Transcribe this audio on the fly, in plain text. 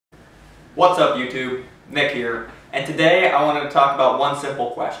What's up YouTube? Nick here, and today I wanted to talk about one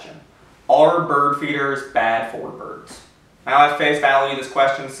simple question. Are bird feeders bad for birds? Now at face value this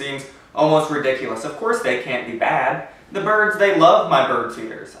question seems almost ridiculous. Of course they can't be bad. The birds, they love my bird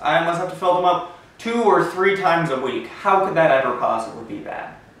feeders. I must have to fill them up 2 or 3 times a week. How could that ever possibly be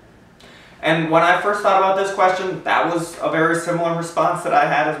bad? And when I first thought about this question, that was a very similar response that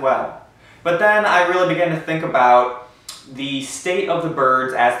I had as well. But then I really began to think about the state of the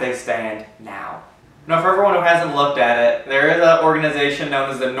birds as they stand now. Now, for everyone who hasn't looked at it, there is an organization known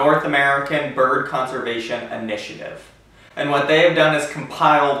as the North American Bird Conservation Initiative. And what they have done is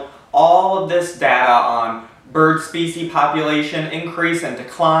compiled all of this data on bird species population increase and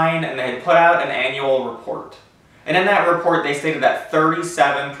decline, and they had put out an annual report. And in that report, they stated that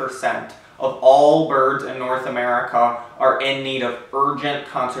 37% of all birds in North America are in need of urgent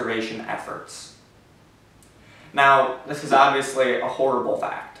conservation efforts. Now, this is obviously a horrible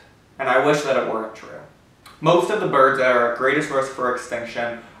fact, and I wish that it weren't true. Most of the birds that are at greatest risk for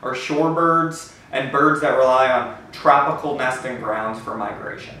extinction are shorebirds and birds that rely on tropical nesting grounds for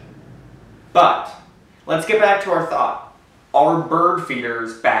migration. But, let's get back to our thought. Are bird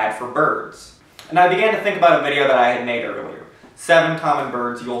feeders bad for birds? And I began to think about a video that I had made earlier. 7 common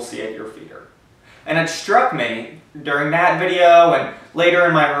birds you'll see at your feeder. And it struck me during that video and later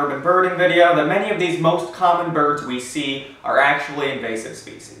in my urban birding video that many of these most common birds we see are actually invasive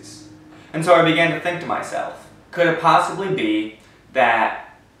species. And so I began to think to myself, could it possibly be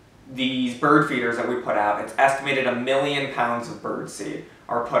that these bird feeders that we put out, it's estimated 1 million pounds of bird seed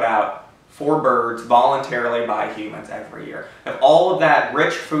are put out for birds voluntarily by humans every year. If all of that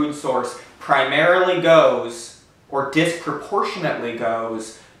rich food source primarily goes, or disproportionately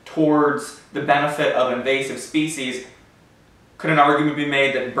goes, towards the benefit of invasive species, could an argument be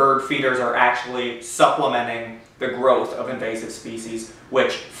made that bird feeders are actually supplementing the growth of invasive species,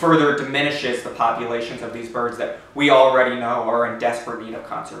 which further diminishes the populations of these birds that we already know are in desperate need of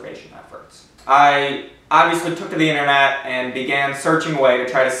conservation efforts? I obviously took to the internet and began searching away to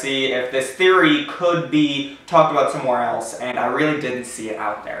try to see if this theory could be talked about somewhere else, and I really didn't see it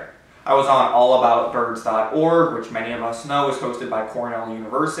out there. I was on allaboutbirds.org, which many of us know is hosted by Cornell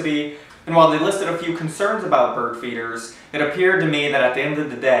University, and while they listed a few concerns about bird feeders, it appeared to me that at the end of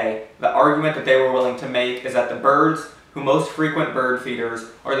the day, the argument that they were willing to make is that the birds who most frequent bird feeders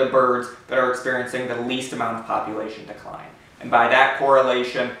are the birds that are experiencing the least amount of population decline. And by that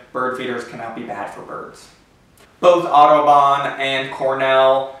correlation, bird feeders cannot be bad for birds. Both Audubon and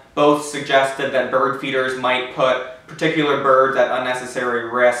Cornell both suggested that bird feeders might put particular birds at unnecessary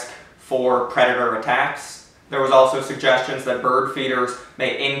risk for predator attacks. There was also suggestions that bird feeders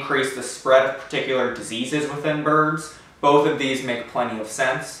may increase the spread of particular diseases within birds. Both of these make plenty of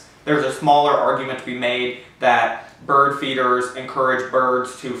sense. There's a smaller argument to be made that bird feeders encourage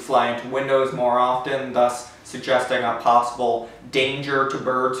birds to fly into windows more often, thus suggesting a possible danger to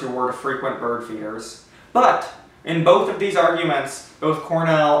birds who were to frequent bird feeders. But in both of these arguments, both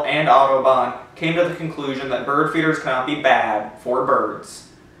Cornell and Audubon came to the conclusion that bird feeders cannot be bad for birds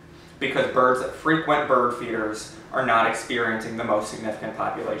because birds that frequent bird feeders are not experiencing the most significant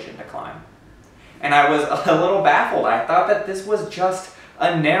population decline. And I was a little baffled. I thought that this was just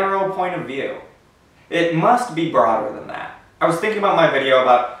a narrow point of view. It must be broader than that. I was thinking about my video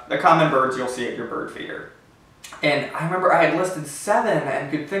about the common birds you'll see at your bird feeder. And I remember I had listed 7 and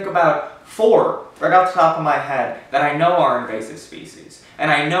could think about 4 right off the top of my head that I know are invasive species.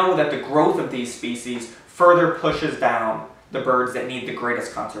 And I know that the growth of these species further pushes down the birds that need the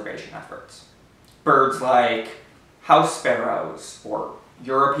greatest conservation efforts. Birds like house sparrows or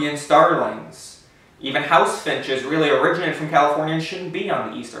European starlings. Even house finches really originated from California and shouldn't be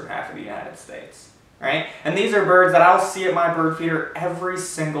on the eastern half of the United States, right? And these are birds that I'll see at my bird feeder every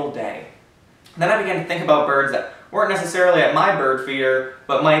single day. Then I began to think about birds that weren't necessarily at my bird feeder,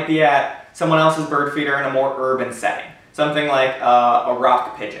 but might be at someone else's bird feeder in a more urban setting. Something like a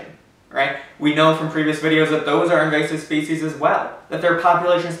rock pigeon, right? We know from previous videos that those are invasive species as well, that their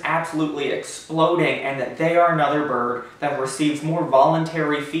population is absolutely exploding and that they are another bird that receives more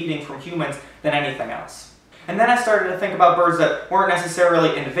voluntary feeding from humans than anything else. And then I started to think about birds that weren't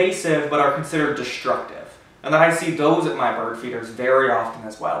necessarily invasive but are considered destructive, and that I see those at my bird feeders very often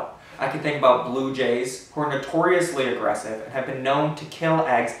as well. I can think about blue jays, who are notoriously aggressive and have been known to kill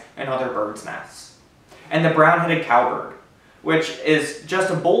eggs in other birds' nests. And the brown-headed cowbird, which is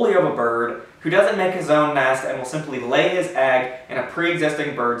just a bully of a bird who doesn't make his own nest and will simply lay his egg in a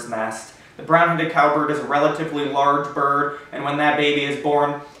pre-existing bird's nest. The brown-headed cowbird is a relatively large bird, and when that baby is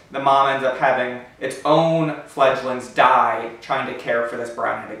born, the mom ends up having its own fledglings die trying to care for this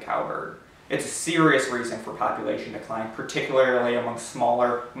brown-headed cowbird. It's a serious reason for population decline, particularly among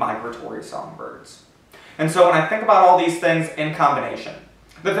smaller migratory songbirds. And so when I think about all these things in combination,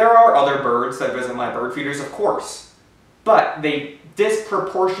 that there are other birds that visit my bird feeders, of course, but they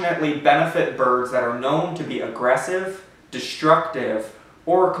disproportionately benefit birds that are known to be aggressive, destructive,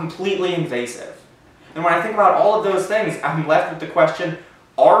 or completely invasive. And when I think about all of those things, I'm left with the question,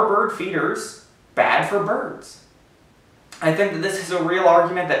 are bird feeders bad for birds? I think that this is a real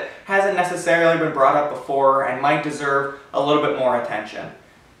argument that hasn't necessarily been brought up before and might deserve a little bit more attention.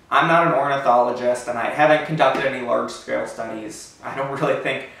 I'm not an ornithologist and I haven't conducted any large-scale studies. I don't really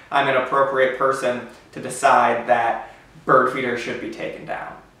think I'm an appropriate person to decide that bird feeders should be taken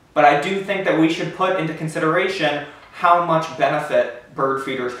down. But I do think that we should put into consideration how much benefit bird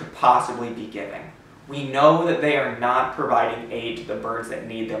feeders could possibly be giving. We know that they are not providing aid to the birds that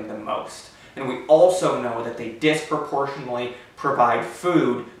need them the most. And we also know that they disproportionately provide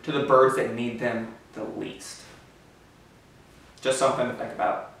food to the birds that need them the least. Just something to think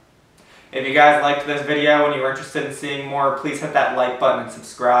about. If you guys liked this video and you were interested in seeing more, please hit that like button and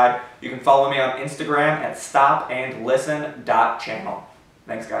subscribe. You can follow me on Instagram at stopandlisten.channel.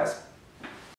 Thanks, guys.